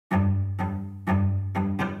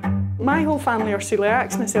My whole family are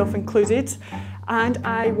celiacs, myself included, and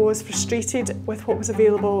I was frustrated with what was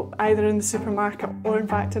available either in the supermarket or in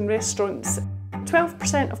fact in restaurants.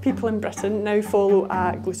 12% of people in Britain now follow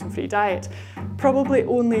a gluten-free diet. Probably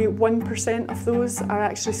only 1% of those are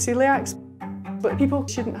actually celiacs, but people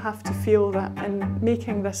shouldn't have to feel that in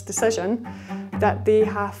making this decision that they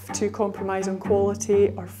have to compromise on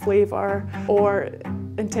quality or flavour or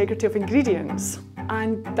integrity of ingredients,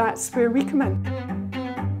 and that's where we come in.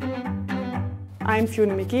 I'm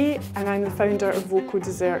Fiona McGee and I'm the founder of VOCO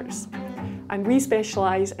Desserts, and we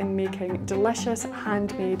specialise in making delicious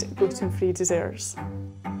handmade gluten-free desserts.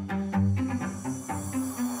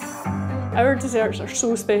 Our desserts are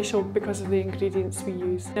so special because of the ingredients we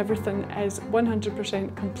use. Everything is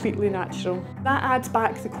 100% completely natural. That adds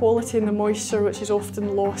back the quality and the moisture which is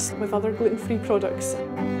often lost with other gluten-free products.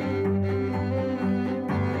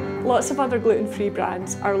 Lots of other gluten-free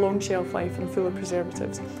brands are long shelf life and full of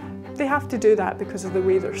preservatives. They have to do that because of the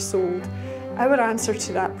way they're sold. Our answer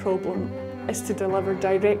to that problem is to deliver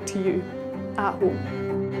direct to you at home.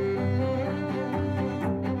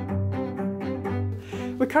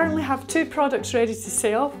 We currently have 2 products ready to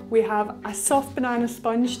sell. We have a soft banana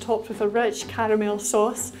sponge topped with a rich caramel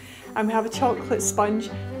sauce, and we have a chocolate sponge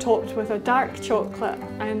topped with a dark chocolate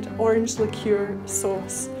and orange liqueur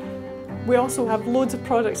sauce. We also have loads of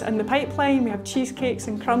products in the pipeline. We have cheesecakes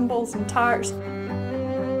and crumbles and tarts.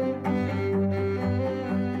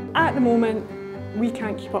 At the moment, we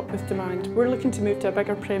can't keep up with demand. We're looking to move to a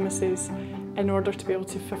bigger premises in order to be able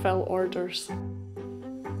to fulfil orders.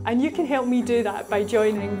 And you can help me do that by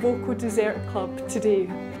joining VOCO Dessert Club today,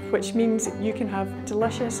 which means you can have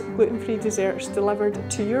delicious gluten-free desserts delivered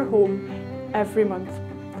to your home every month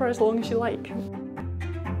for as long as you like.